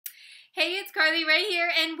Hey, it's Carly Rae here,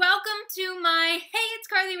 and welcome to my Hey, it's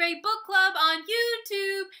Carly Rae book club on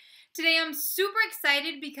YouTube. Today I'm super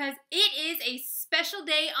excited because it is a special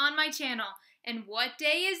day on my channel. And what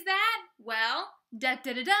day is that? Well,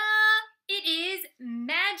 da-da-da-da! It is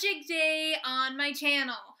Magic Day on my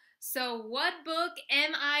channel. So what book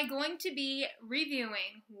am I going to be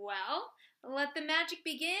reviewing? Well, let the magic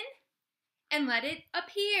begin and let it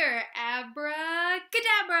appear.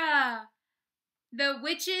 Abracadabra! The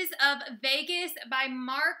Witches of Vegas by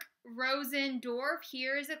Mark Rosendorf.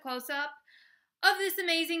 Here is a close-up of this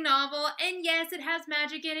amazing novel. And yes, it has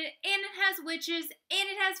magic in it, and it has witches, and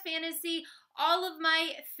it has fantasy, all of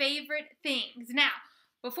my favorite things. Now,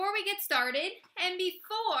 before we get started, and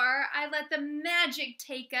before I let the magic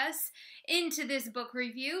take us into this book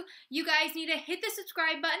review, you guys need to hit the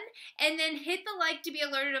subscribe button and then hit the like to be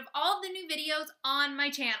alerted of all of the new videos on my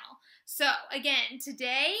channel. So, again,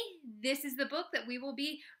 today, this is the book that we will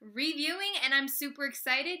be reviewing, and I'm super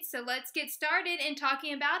excited. So let's get started in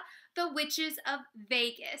talking about The Witches of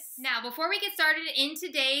Vegas. Now, before we get started in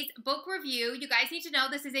today's book review, you guys need to know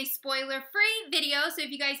this is a spoiler-free video, so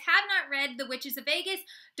if you guys have not read The Witches of Vegas,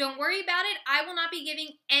 don't worry about it. I will not be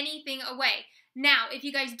giving anything away. Now, if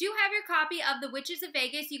you guys do have your copy of The Witches of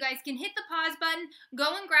Vegas, you guys can hit the pause button,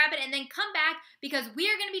 go and grab it, and then come back because we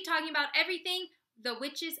are going to be talking about everything The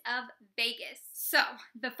Witches of Vegas. So,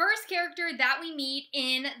 the first character that we meet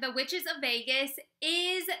in The Witches of Vegas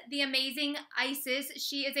is the amazing Isis.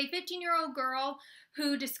 She is a 15-year-old girl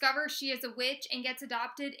who discovers she is a witch and gets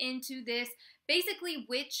adopted into this basically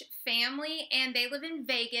witch family, and they live in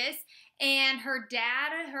Vegas. And her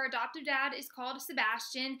adoptive dad, is called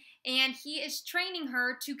Sebastian, and he is training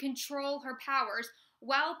her to control her powers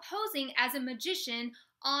while posing as a magician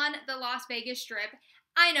on the Las Vegas Strip.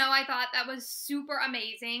 I know, I thought that was super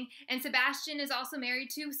amazing. And Sebastian is also married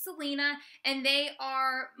to Selena, and they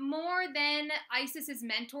are more than Isis's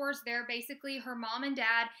mentors. They're basically her mom and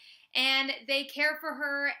dad, and they care for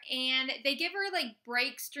her, and they give her like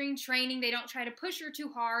breaks during training. They don't try to push her too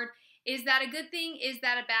hard. Is that a good thing? Is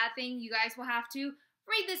that a bad thing? You guys will have to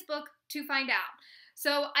read this book to find out.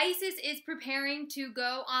 So Isis is preparing to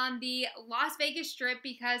go on the Las Vegas Strip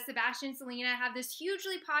because Sebastian and Selena have this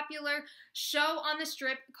hugely popular show on the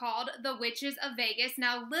Strip called The Witches of Vegas.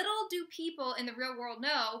 Now, little do people in the real world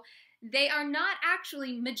know, they are not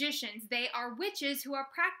actually magicians. They are witches who are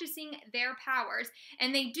practicing their powers,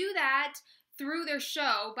 and they do that through their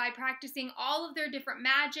show by practicing all of their different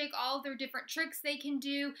magic, all of their different tricks they can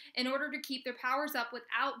do in order to keep their powers up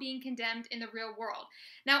without being condemned in the real world.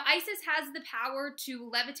 Now, Isis has the power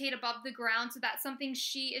to levitate above the ground, so that's something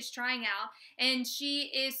she is trying out, and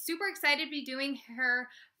she is super excited to be doing her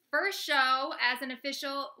first show as an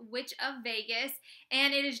official Witch of Vegas,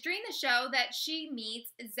 and it is during the show that she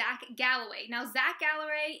meets Zack Galloway. Now, Zack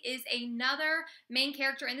Galloway is another main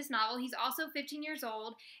character in this novel. He's also 15 years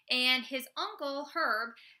old, and his uncle, Herb,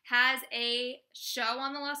 has a show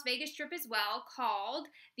on the Las Vegas Strip as well called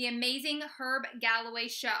The Amazing Herb Galloway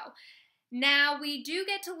Show. Now, we do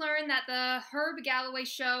get to learn that the Herb Galloway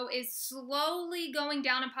show is slowly going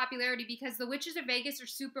down in popularity because the Witches of Vegas are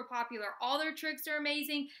super popular. All their tricks are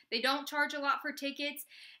amazing. They don't charge a lot for tickets.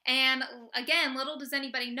 And again, little does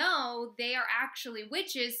anybody know, they are actually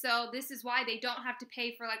witches, so this is why they don't have to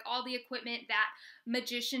pay for like all the equipment that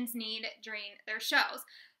magicians need during their shows.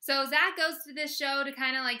 So Zack goes to this show to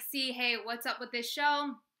kind of like see, hey, what's up with this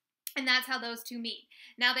show? And that's how those two meet.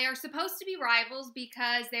 Now, they are supposed to be rivals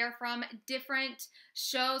because they're from different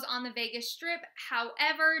shows on the Vegas Strip.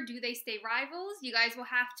 However, do they stay rivals? You guys will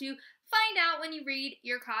have to find out when you read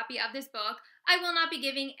your copy of this book. I will not be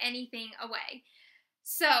giving anything away.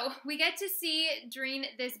 So, we get to see during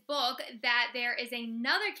this book that there is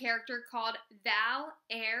another character called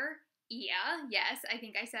Val'Aria. Yes, I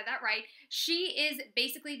think I said that right. She is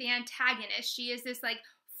basically the antagonist. She is this like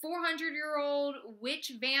 400-year-old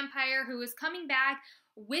witch vampire who is coming back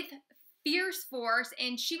with fierce force,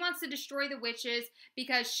 and she wants to destroy the witches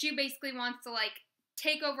because she basically wants to like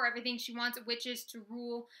take over everything. She wants witches to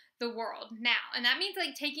rule the world now, and that means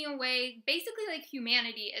like taking away basically like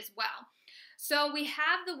humanity as well. So we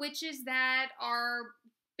have the witches that are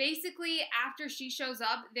basically, after she shows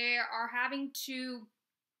up, they are having to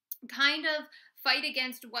kind of fight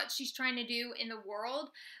against what she's trying to do in the world,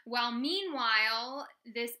 while meanwhile,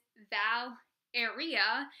 this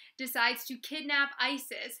Val'Aria decides to kidnap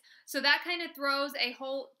Isis. So that kind of throws a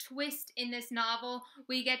whole twist in this novel.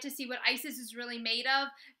 We get to see what Isis is really made of,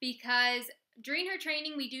 because during her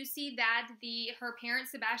training, we do see that her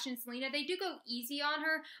parents, Sebastian and Selena, they do go easy on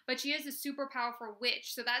her, but she is a super powerful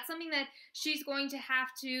witch. So that's something that she's going to have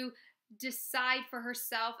to decide for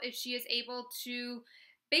herself if she is able to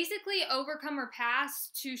basically overcome her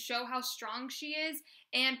past to show how strong she is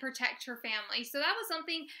and protect her family. So that was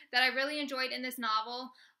something that I really enjoyed in this novel.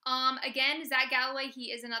 Again, Zack Galloway, he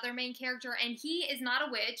is another main character, and he is not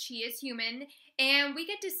a witch, he is human, and we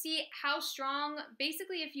get to see how strong,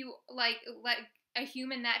 basically, if you like a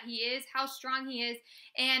human that he is, how strong he is,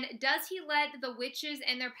 and does he let the witches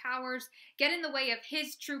and their powers get in the way of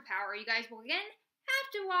his true power? You guys will again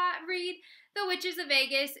have to read The Witches of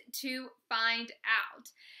Vegas to find out.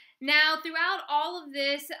 Now, throughout all of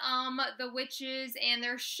this, the witches and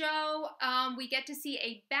their show, we get to see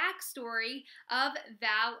a backstory of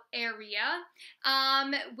Valeria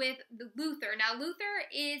with Luther. Now, Luther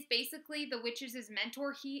is basically the witches'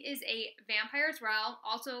 mentor. He is a vampire as well,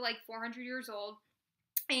 also like 400 years old.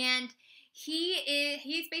 And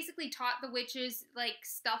he's basically taught the witches like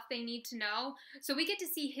stuff they need to know. So we get to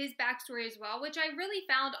see his backstory as well, which I really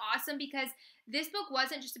found awesome because this book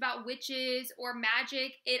wasn't just about witches or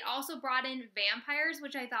magic. It also brought in vampires,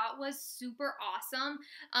 which I thought was super awesome.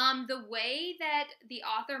 The way that the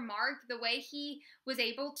author Mark, the way he was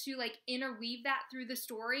able to like interweave that through the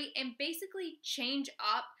story and basically change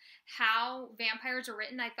up how vampires are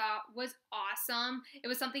written, I thought was awesome. It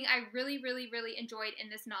was something I really, really, really enjoyed in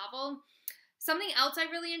this novel. Something else I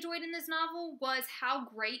really enjoyed in this novel was how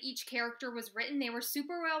great each character was written. They were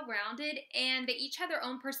super well-rounded, and they each had their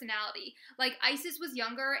own personality. Like, Isis was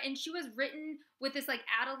younger, and she was written with this, like,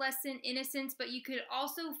 adolescent innocence, but you could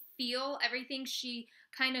also feel everything she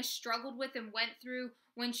kind of struggled with and went through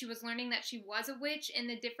when she was learning that she was a witch and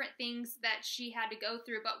the different things that she had to go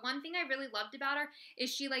through. But one thing I really loved about her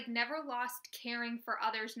is she, like, never lost caring for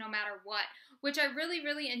others no matter what, which I really,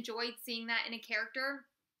 really enjoyed seeing that in a character.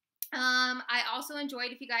 I also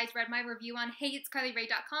enjoyed, if you guys read my review on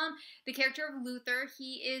HeyitsCarlyRae.com, the character of Luther.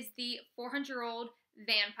 He is the 400-year-old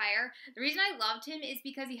vampire. The reason I loved him is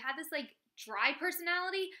because he had this, like, dry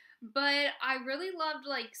personality, but I really loved,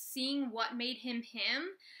 like, seeing what made him him.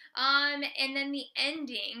 And then the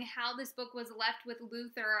ending, how this book was left with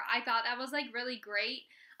Luther, I thought that was, like, really great.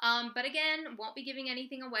 But again, won't be giving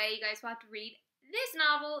anything away. You guys will have to read this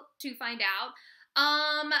novel to find out.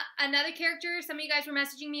 Another character some of you guys were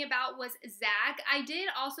messaging me about was Zack. I did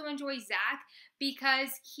also enjoy Zack because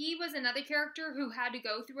he was another character who had to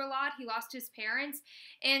go through a lot. He lost his parents,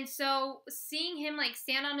 and so seeing him like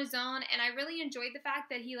stand on his own, and I really enjoyed the fact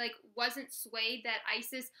that he like wasn't swayed that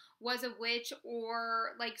Isis was a witch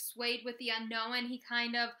or like swayed with the unknown. He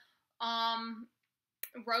kind of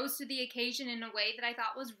rose to the occasion in a way that I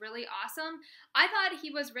thought was really awesome. I thought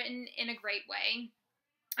he was written in a great way.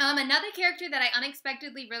 Another character that I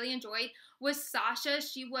unexpectedly really enjoyed was Sasha.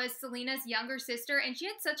 She was Selena's younger sister, and she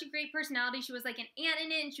had such a great personality. She was like an aunt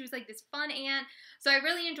in it, and she was like this fun aunt, so I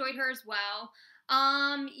really enjoyed her as well.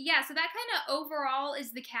 Yeah, so that kind of overall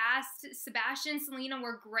is the cast. Sebastian, Selena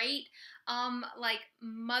were great, like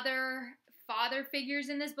mother-father figures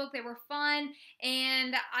in this book. They were fun,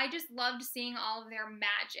 and I just loved seeing all of their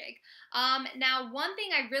magic. Now, one thing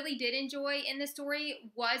I really did enjoy in this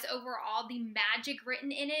story was overall the magic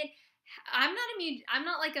written in it. I'm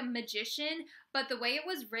not like a magician, but the way it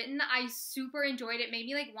was written, I super enjoyed it. It made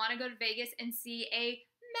me like want to go to Vegas and see a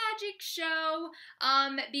magic show,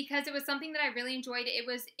 because it was something that I really enjoyed. It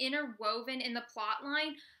was interwoven in the plot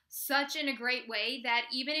line such in a great way that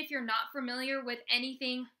even if you're not familiar with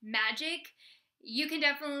anything magic, you can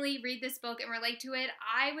definitely read this book and relate to it.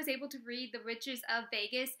 I was able to read The Witches of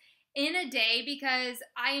Vegas in a day because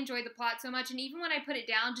I enjoyed the plot so much, and even when I put it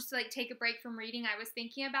down just to like take a break from reading, I was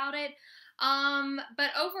thinking about it.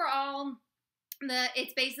 But overall,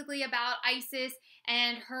 it's basically about Isis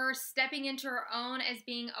and her stepping into her own as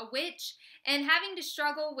being a witch and having to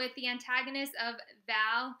struggle with the antagonist of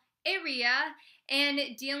Valeria and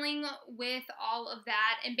dealing with all of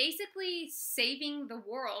that and basically saving the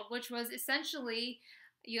world, which was essentially,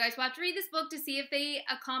 you guys will have to read this book to see if they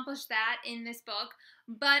accomplished that in this book.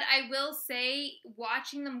 But I will say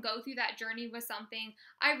watching them go through that journey was something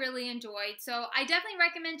I really enjoyed. So I definitely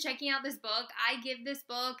recommend checking out this book. I give this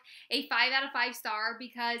book a 5 out of 5 star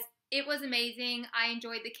because it was amazing. I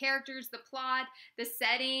enjoyed the characters, the plot, the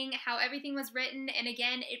setting, how everything was written, and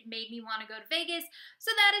again, it made me want to go to Vegas.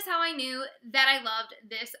 So that is how I knew that I loved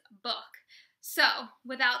this book. So,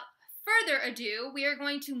 without further ado, we are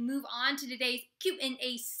going to move on to today's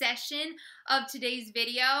Q&A session of today's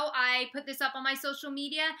video. I put this up on my social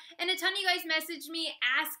media, and a ton of you guys messaged me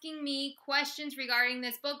asking me questions regarding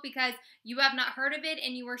this book because you have not heard of it,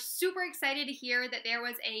 and you were super excited to hear that there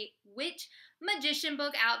was a witch magician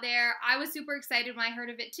book out there. I was super excited when I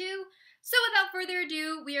heard of it too. So without further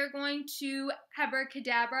ado, we are going to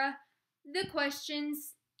abracadabra the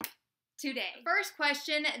questions today. First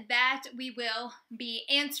question that we will be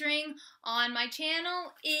answering on my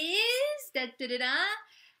channel is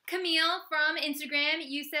Camille from Instagram.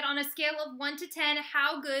 You said, on a scale of 1 to 10,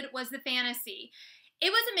 how good was the fantasy?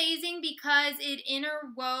 It was amazing because it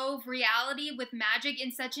interwove reality with magic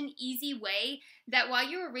in such an easy way that while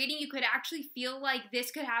you were reading, you could actually feel like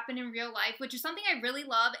this could happen in real life, which is something I really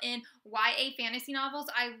love in YA fantasy novels.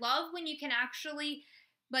 I love when you can actually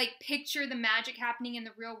picture the magic happening in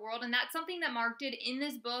the real world, and that's something that Mark did in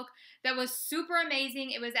this book that was super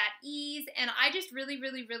amazing. It was at ease, and I just really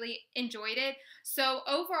enjoyed it. So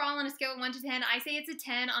overall, on a scale of 1 to 10, I say it's a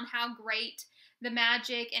 10 on how great the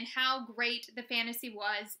magic and how great the fantasy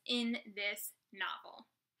was in this novel.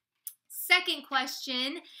 Second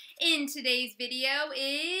question in today's video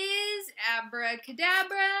is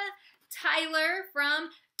abracadabra, Tyler from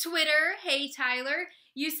Twitter. Hey Tyler,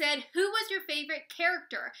 you said, who was your favorite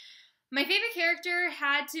character? My favorite character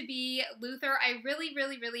had to be Luther. I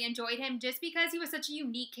really enjoyed him just because he was such a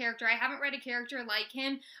unique character. I haven't read a character like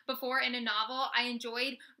him before in a novel. I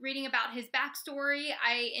enjoyed reading about his backstory.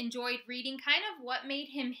 I enjoyed reading kind of what made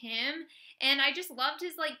him him. And I just loved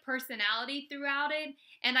his personality throughout it.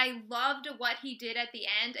 And I loved what he did at the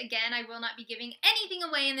end. Again, I will not be giving anything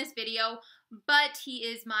away in this video, but he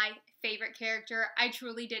is my favorite character. I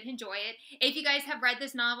truly did enjoy it. If you guys have read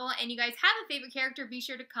this novel and you guys have a favorite character, be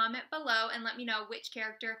sure to comment below and let me know which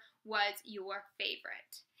character was your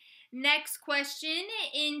favorite. Next question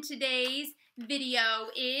in today's video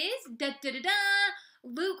is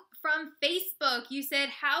Luke from Facebook. You said,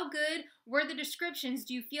 how good were the descriptions?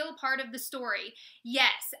 Do you feel a part of the story?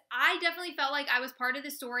 Yes, I definitely felt like I was part of the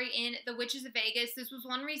story in The Witches of Vegas. This was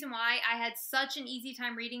one reason why I had such an easy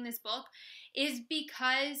time reading this book, is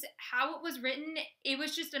because how it was written, it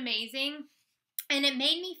was just amazing. And it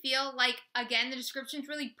made me feel like, again, the descriptions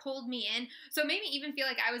really pulled me in. So it made me even feel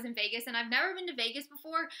like I was in Vegas. And I've never been to Vegas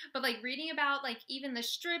before, but reading about even the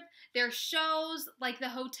Strip, their shows, the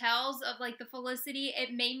hotels of the Felicity,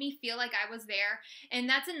 it made me feel like I was there. And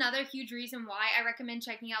that's another huge reason why I recommend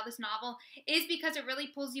checking out this novel, is because it really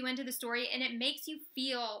pulls you into the story and it makes you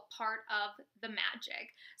feel part of the magic.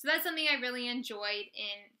 So that's something I really enjoyed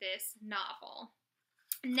in this novel.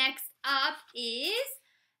 Next up is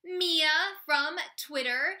Mia from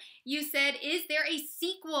Twitter. You said, is there a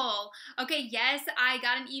sequel? Okay, yes, I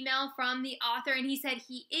got an email from the author and he said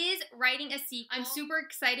he is writing a sequel. I'm super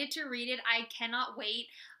excited to read it. I cannot wait.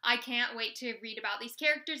 I can't wait to read about these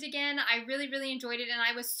characters again. I really enjoyed it, and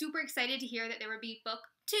I was super excited to hear that there would be book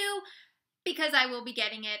 2 because I will be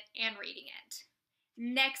getting it and reading it.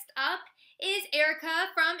 Next up is Erica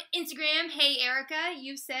from Instagram. Hey Erica,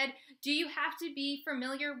 you said, do you have to be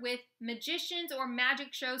familiar with magicians or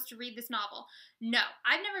magic shows to read this novel? No,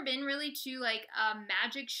 I've never been really to a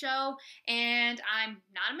magic show, and I'm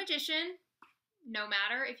not a magician, no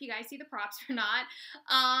matter if you guys see the props or not.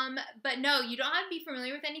 But no, you don't have to be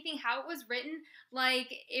familiar with anything. How it was written,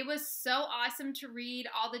 it was so awesome to read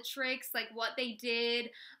all the tricks, what they did.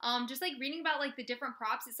 Just reading about the different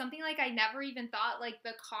props. It's something I never even thought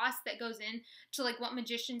the cost that goes in to what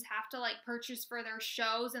magicians have to purchase for their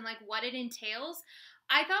shows and what it entails.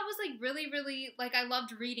 I thought was really I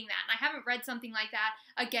loved reading that, and I haven't read something like that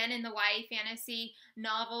again in the YA fantasy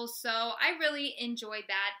novels, so I really enjoyed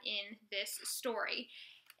that in this story.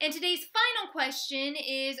 And today's final question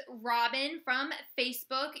is Robin from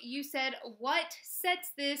Facebook. You said, what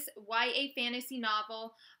sets this YA fantasy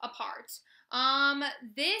novel apart?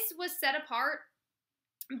 This was set apart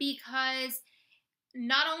because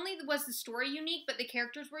not only was the story unique, but the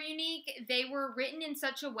characters were unique. They were written in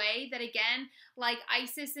such a way that, again,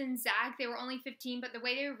 Isis and Zack, they were only 15, but the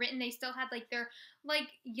way they were written, they still had their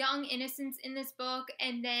young innocence in this book.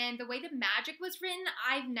 And then the way the magic was written,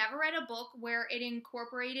 I've never read a book where it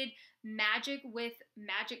incorporated magic with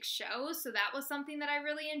magic shows, so that was something that I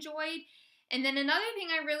really enjoyed. And then another thing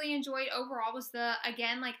I really enjoyed overall was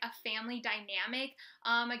again, a family dynamic.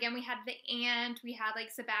 Again, we had the aunt, we had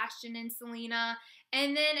Sebastian and Selena,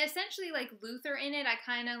 and then essentially Luther in it. I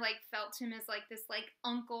kind of felt him as this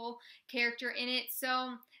uncle character in it.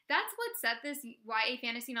 So that's what set this YA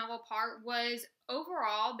fantasy novel apart, was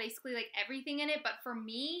overall basically everything in it. But for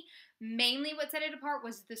me, mainly what set it apart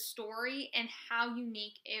was the story and how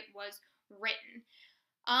unique it was written.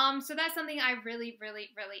 So that's something I really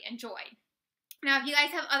enjoyed. Now, if you guys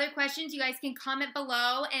have other questions, you guys can comment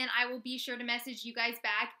below, and I will be sure to message you guys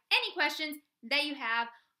back any questions that you have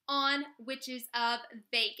on Witches of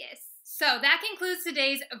Vegas. So that concludes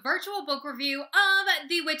today's virtual book review of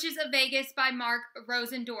The Witches of Vegas by Mark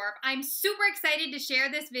Rosendorf. I'm super excited to share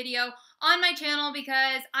this video on my channel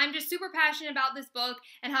because I'm just super passionate about this book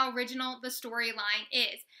and how original the storyline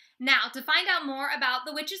is. Now, to find out more about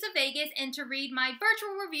The Witches of Vegas and to read my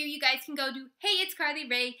virtual review, you guys can go to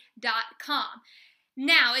HeyitsCarlyRae.com.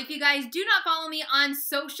 Now, if you guys do not follow me on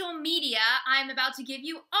social media, I'm about to give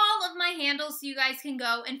you all of my handles so you guys can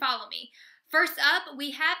go and follow me. First up,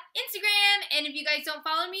 we have Instagram, and if you guys don't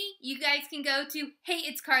follow me, you guys can go to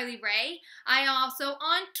HeyitsCarlyRae. I am also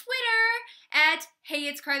on Twitter at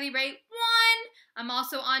HeyitsCarlyRae1. I'm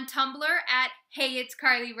also on Tumblr at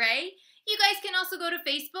HeyitsCarlyRae. You guys can also go to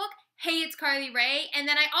Facebook, HeyitsCarlyRae, and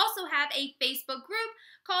then I also have a Facebook group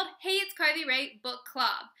called HeyitsCarlyRae Book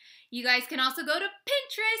Club. You guys can also go to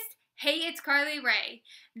Pinterest, HeyitsCarlyRae.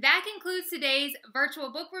 That concludes today's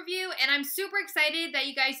virtual book review, and I'm super excited that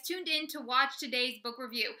you guys tuned in to watch today's book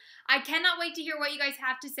review. I cannot wait to hear what you guys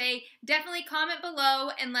have to say. Definitely comment below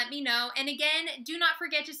and let me know. And again, do not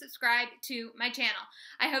forget to subscribe to my channel.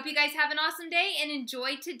 I hope you guys have an awesome day and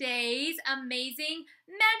enjoy today's amazing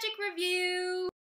magic review.